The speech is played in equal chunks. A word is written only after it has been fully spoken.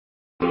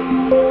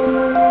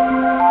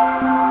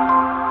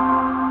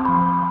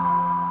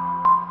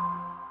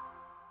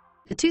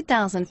The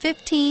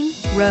 2015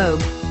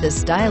 Rogue. The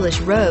stylish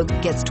Rogue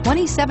gets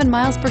 27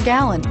 miles per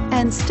gallon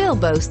and still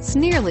boasts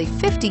nearly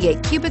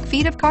 58 cubic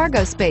feet of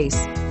cargo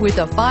space. With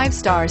a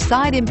 5-star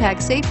side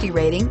impact safety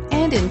rating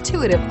and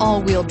intuitive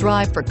all-wheel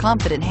drive for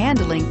confident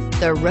handling,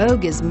 the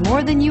Rogue is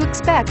more than you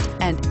expect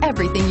and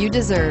everything you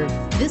deserve.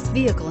 This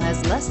vehicle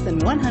has less than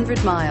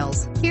 100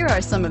 miles. Here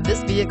are some of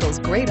this vehicle's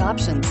great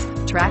options: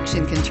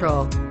 traction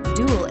control,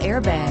 dual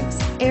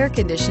airbags, air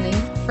conditioning,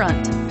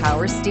 front,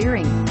 power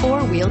steering,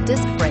 4-wheel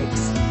disc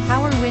brakes,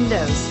 power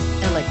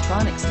windows,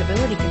 electronic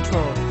stability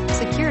control,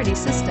 security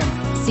system,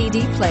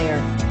 CD player.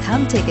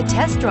 Come take a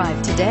test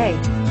drive today.